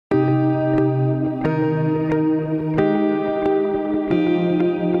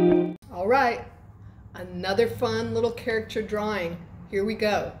another fun little character drawing. Here we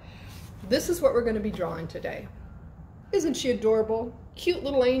go. This is what we're going to be drawing today. Isn't she adorable? Cute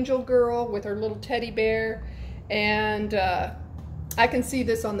little angel girl with her little teddy bear. And I can see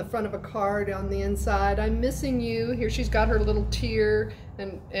this on the front of a card on the inside. I'm missing you. Here she's got her little tear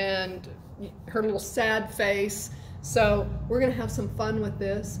and her little sad face. So we're going to have some fun with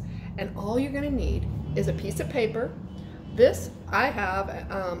this. And all you're going to need is a piece of paper. This I have,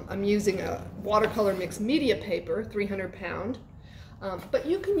 I'm using a watercolor mixed media paper, 300 pound. But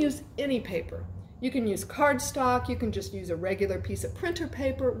you can use any paper. You can use cardstock, you can just use a regular piece of printer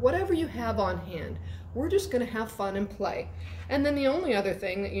paper, whatever you have on hand. We're just going to have fun and play. And then the only other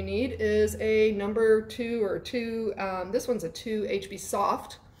thing that you need is a number 2 or 2, this one's a 2 HB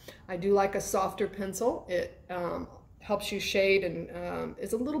Soft. I do like a softer pencil. It helps you shade and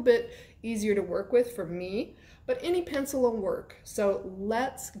is a little bit easier to work with for me, but any pencil will work. So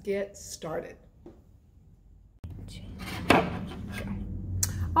let's get started.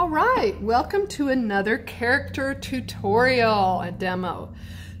 All right, welcome to another character tutorial, a demo.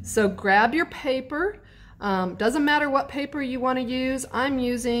 So grab your paper. Doesn't matter what paper you want to use. I'm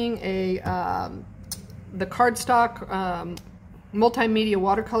using the cardstock multimedia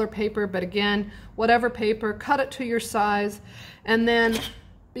watercolor paper, but again, whatever paper, cut it to your size. And then,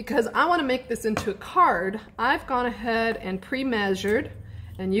 because I want to make this into a card, I've gone ahead and pre-measured,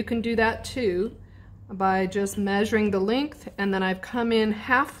 and you can do that too, by just measuring the length, and then I've come in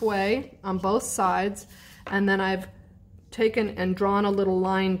halfway on both sides, and then I've taken and drawn a little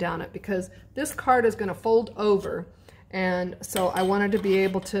line down it because this card is going to fold over, and so I wanted to be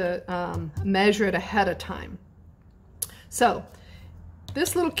able to measure it ahead of time. So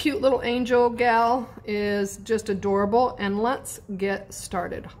this little cute little angel gal is just adorable, and let's get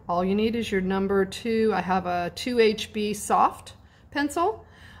started. All you need is your number 2. I have a 2 HB Soft pencil.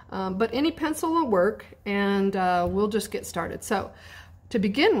 But any pencil will work, and we'll just get started. So to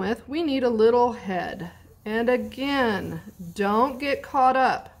begin with, we need a little head. And again, don't get caught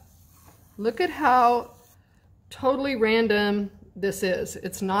up. Look at how totally random this is.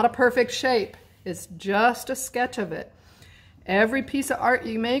 It's not a perfect shape. It's just a sketch of it. Every piece of art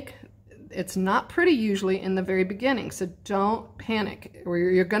you make, it's not pretty usually in the very beginning, so don't panic, or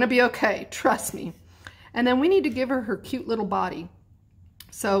you're gonna be okay, trust me. And then we need to give her her cute little body.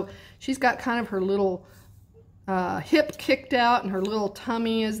 So she's got kind of her little hip kicked out, and her little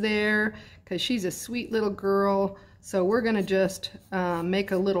tummy is there because she's a sweet little girl. So we're going to just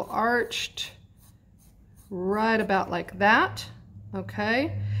make a little arched right about like that.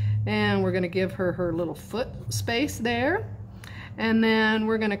 Okay. And we're going to give her her little foot space there. And then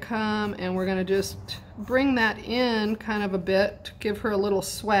we're going to come and we're going to just bring that in kind of a bit to give her a little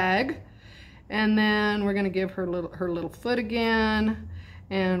swag. And then we're going to give her little foot again.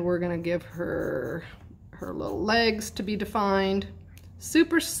 And we're going to give her her little legs to be defined.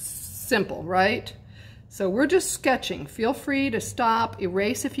 Super simple, right? So we're just sketching. Feel free to stop,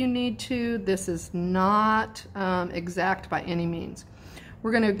 erase if you need to. This is not exact by any means.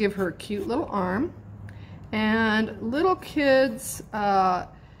 We're going to give her a cute little arm. And little kids,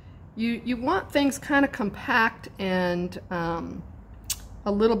 you want things kind of compact and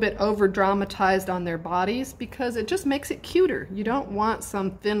a little bit over dramatized on their bodies because it just makes it cuter. You don't want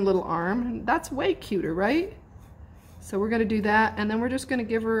some thin little arm. That's way cuter, right? So we're going to do that, and then we're just going to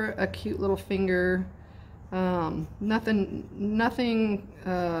give her a cute little finger. Nothing,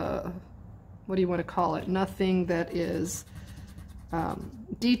 what do you want to call it? Nothing that is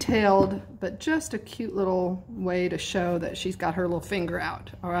detailed, but just a cute little way to show that she's got her little finger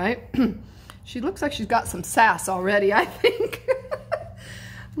out, all right? She looks like she's got some sass already, I think.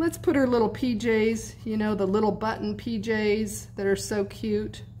 Let's put her little PJs, you know, the little button PJs that are so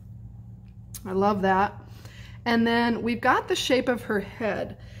cute. I love that. And then we've got the shape of her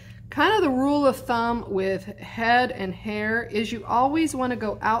head. Kind of the rule of thumb with head and hair is you always want to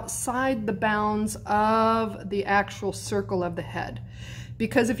go outside the bounds of the actual circle of the head.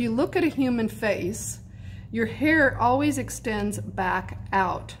 Because if you look at a human face, your hair always extends back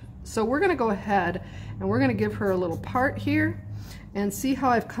out. So we're going to go ahead and we're going to give her a little part here. And see how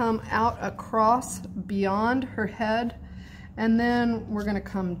I've come out across beyond her head, and then we're going to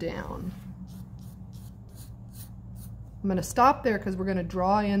come down. I'm going to stop there because we're going to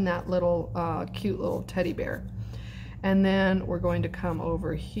draw in that little cute little teddy bear. And then we're going to come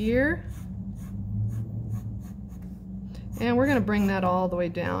over here, and we're going to bring that all the way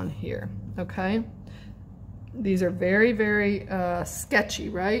down here, okay? These are very, very sketchy,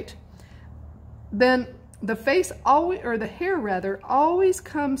 right? Then the face always, or the hair rather, always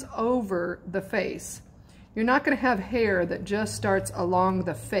comes over the face. You're not going to have hair that just starts along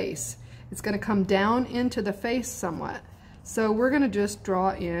the face. It's going to come down into the face somewhat. So we're going to just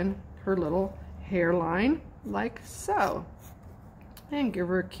draw in her little hairline like so. And give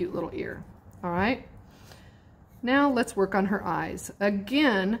her a cute little ear. All right. Now let's work on her eyes.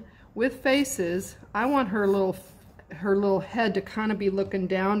 Again, with faces, I want her little head to kind of be looking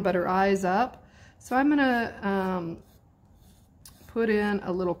down, but her eyes up. So I'm going to put in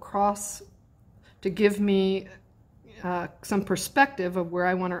a little cross to give me some perspective of where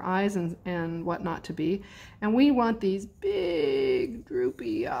I want her eyes and whatnot to be. And we want these big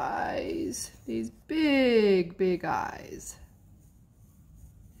droopy eyes, these big, big eyes.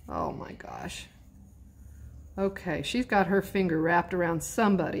 Oh my gosh. Okay, she's got her finger wrapped around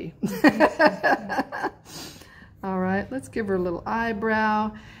somebody. All right, let's give her a little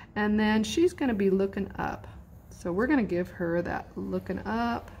eyebrow, and then she's going to be looking up. So we're going to give her that looking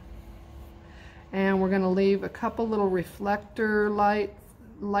up, and we're going to leave a couple little reflector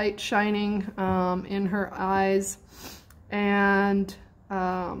light shining in her eyes, and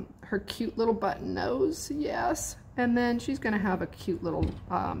her cute little button nose, yes, and then she's going to have a cute little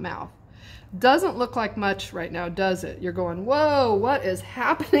mouth. Doesn't look like much right now, does it? You're going, whoa, what is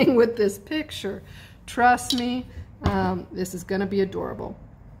happening with this picture? Trust me, this is going to be adorable.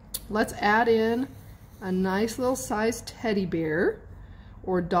 Let's add in a nice little sized teddy bear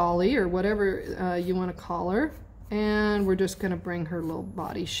or dolly or whatever you want to call her. And we're just going to bring her little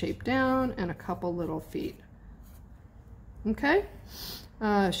body shape down and a couple little feet. Okay?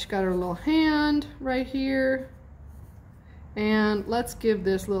 She's got her little hand right here. And let's give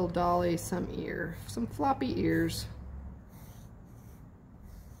this little dolly some floppy ears.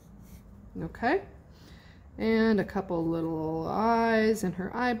 Okay? And a couple little eyes and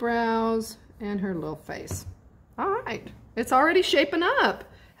her eyebrows and her little face. All right, it's already shaping up.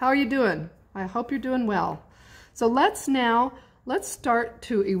 How are you doing? I hope you're doing well. So let's start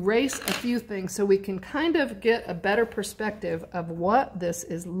to erase a few things so we can kind of get a better perspective of what this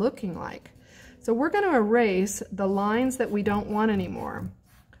is looking like. So we're going to erase the lines that we don't want anymore.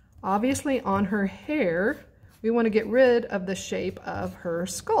 Obviously on her hair, we want to get rid of the shape of her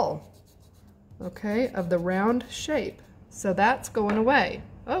skull. Okay, of the round shape. So that's going away.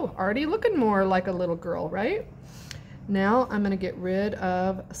 Oh, already looking more like a little girl, right? Now I'm going to get rid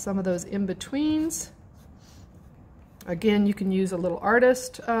of some of those in-betweens. Again, you can use a little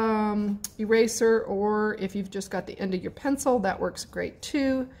artist eraser, or if you've just got the end of your pencil, that works great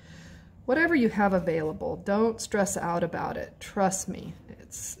too. Whatever you have available, don't stress out about it. Trust me,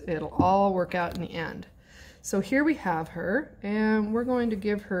 it'll all work out in the end. So here we have her, and we're going to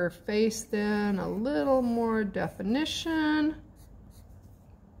give her face then a little more definition.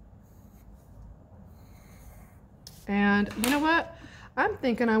 And you know what? I'm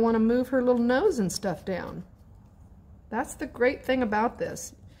thinking I want to move her little nose and stuff down. That's the great thing about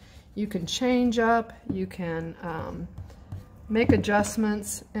this. You can change up, you can make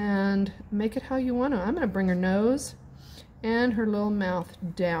adjustments and make it how you want to. I'm going to bring her nose and her little mouth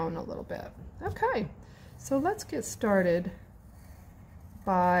down a little bit. Okay, so let's get started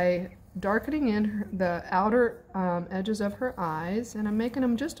by darkening in the outer edges of her eyes, and I'm making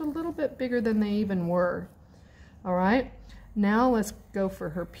them just a little bit bigger than they even were. All right, now let's go for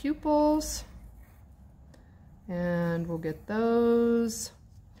her pupils, and we'll get those,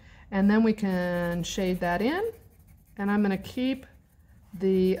 and then we can shade that in. And I'm going to keep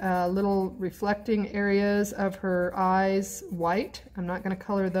the little reflecting areas of her eyes white. I'm not going to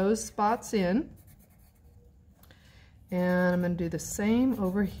color those spots in. And I'm going to do the same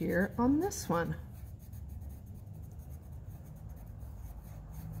over here on this one.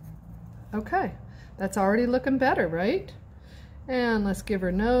 Okay, that's already looking better, right? And let's give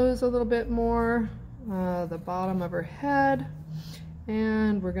her nose a little bit more, the bottom of her head.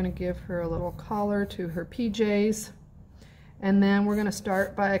 And we're going to give her a little collar to her PJs. And then we're going to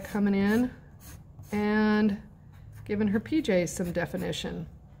start by coming in and giving her PJs some definition.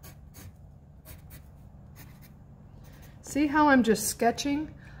 See how I'm just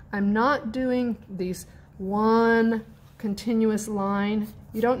sketching? I'm not doing these one continuous line.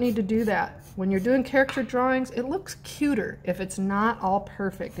 You don't need to do that. When you're doing character drawings, it looks cuter if it's not all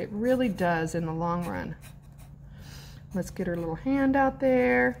perfect. It really does in the long run. Let's get her little hand out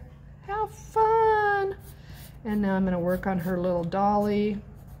there. How fun! And now I'm going to work on her little dolly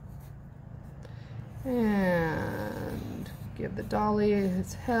and give the dolly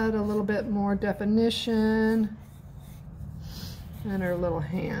its head a little bit more definition, and her little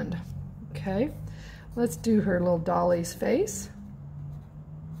hand. Okay, let's do her little dolly's face.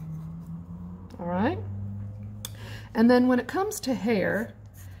 All right, and then when it comes to hair,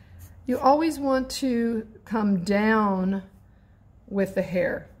 you always want to come down with the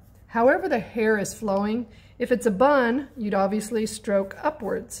hair. however the hair is flowing. If it's a bun, you'd obviously stroke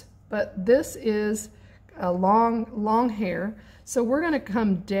upwards, but this is a long hair. So we're going to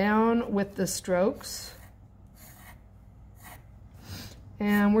come down with the strokes,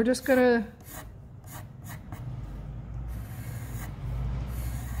 and we're just going to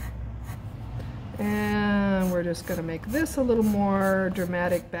make this a little more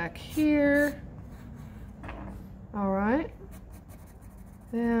dramatic back here. All right,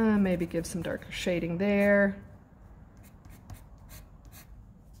 and maybe give some darker shading there.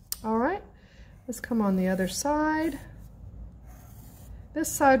 All right, let's come on the other side.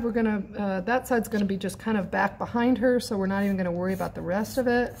 This side we're gonna, that side's gonna be just kind of back behind her, so we're not even gonna worry about the rest of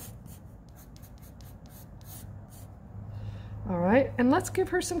it. All right, and let's give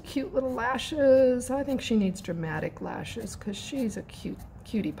her some cute little lashes. I think she needs dramatic lashes because she's a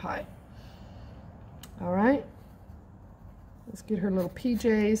cutie pie. All right, let's get her little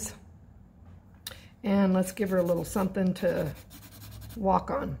PJs, and let's give her a little something to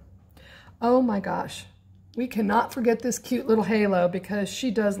walk on. Oh my gosh, we cannot forget this cute little halo because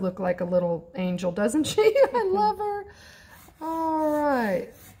she does look like a little angel, doesn't she? I love her. All right,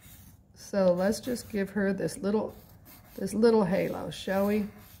 so let's just give her this little halo, shall we?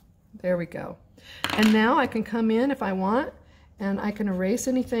 There we go. And now I can come in if I want, and I can erase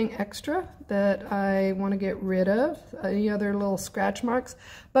anything extra that I want to get rid of, any other little scratch marks.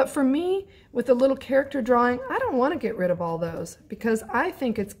 But for me, with a little character drawing, I don't want to get rid of all those because I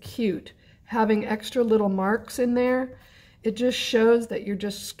think it's cute having extra little marks in there. It just shows that you're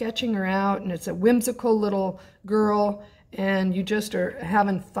just sketching her out, and it's a whimsical little girl, and you just are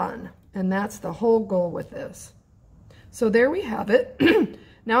having fun. And that's the whole goal with this. So there we have it.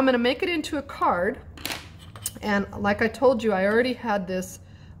 Now I'm going to make it into a card, and like I told you, I already had this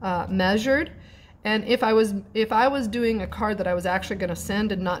measured, and if I was doing a card that I was actually going to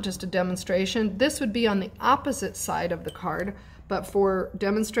send and not just a demonstration, this would be on the opposite side of the card, but for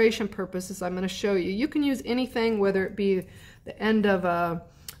demonstration purposes I'm going to show you. You can use anything, whether it be the end of a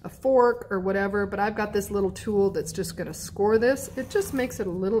fork or whatever, but I've got this little tool that's just going to score this. It just makes it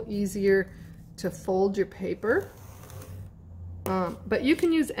a little easier to fold your paper. But you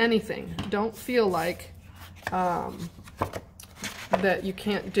can use anything. Don't feel like that you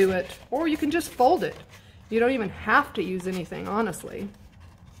can't do it, or you can just fold it. You don't even have to use anything, honestly.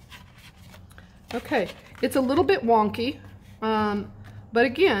 Okay, it's a little bit wonky, but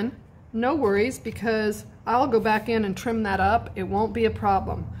again, no worries, because I'll go back in and trim that up. It won't be a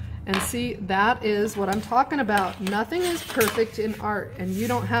problem. And see, that is what I'm talking about. Nothing is perfect in art, and you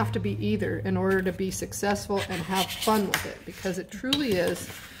don't have to be either in order to be successful and have fun with it, because it truly is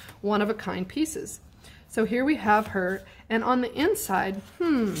one-of-a-kind pieces. So here we have her, and on the inside,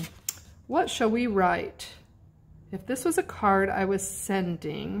 what shall we write? If this was a card I was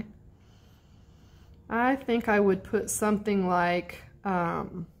sending, I think I would put something like,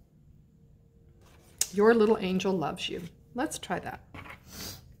 your little angel loves you. Let's try that.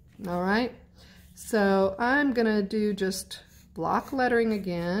 All right, so I'm gonna do just block lettering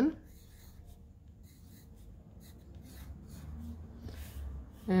again.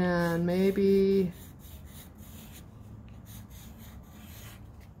 And maybe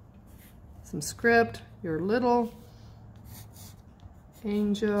some script, your little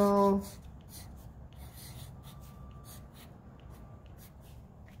angel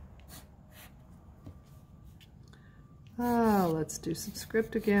let's do some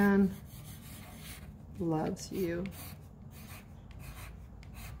script again. Loves you.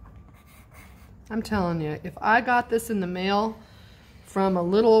 I'm telling you, if I got this in the mail from a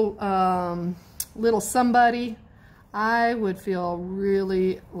little somebody, I would feel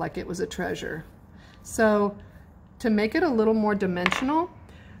really like it was a treasure. So to make it a little more dimensional,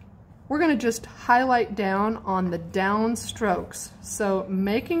 we're going to just highlight down on the down strokes. So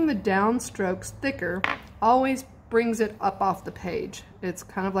making the down strokes thicker always brings it up off the page. It's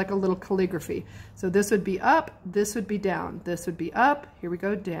kind of like a little calligraphy. So this would be up, this would be down, this would be up, here we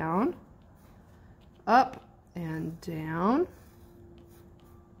go, down, up and down,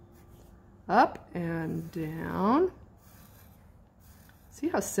 up and down. See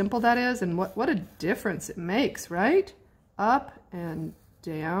how simple that is, and what a difference it makes, right? Up and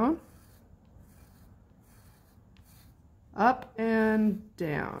down, up and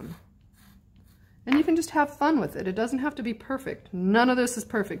down. And you can just have fun with it. It doesn't have to be perfect. None of this is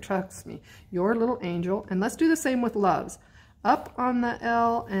perfect, trust me. Your little angel. And let's do the same with loves. Up on the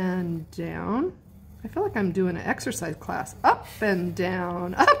L and down. I feel like I'm doing an exercise class. Up and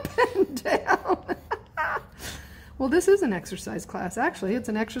down, up and down. Well, this is an exercise class. Actually, it's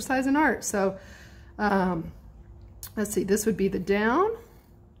an exercise in art. So let's see, this would be the down.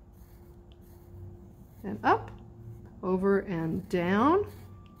 and up, over and down,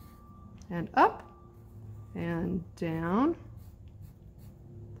 and up, and down,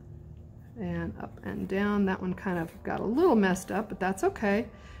 and up and down. That one kind of got a little messed up, but that's okay.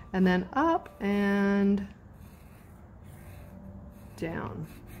 And then up and down.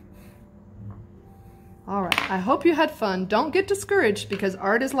 All right, I hope you had fun. Don't get discouraged, because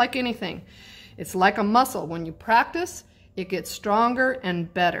art is like anything. It's like a muscle. When you practice, it gets stronger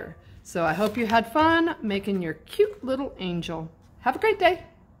and better. So I hope you had fun making your cute little angel. Have a great day.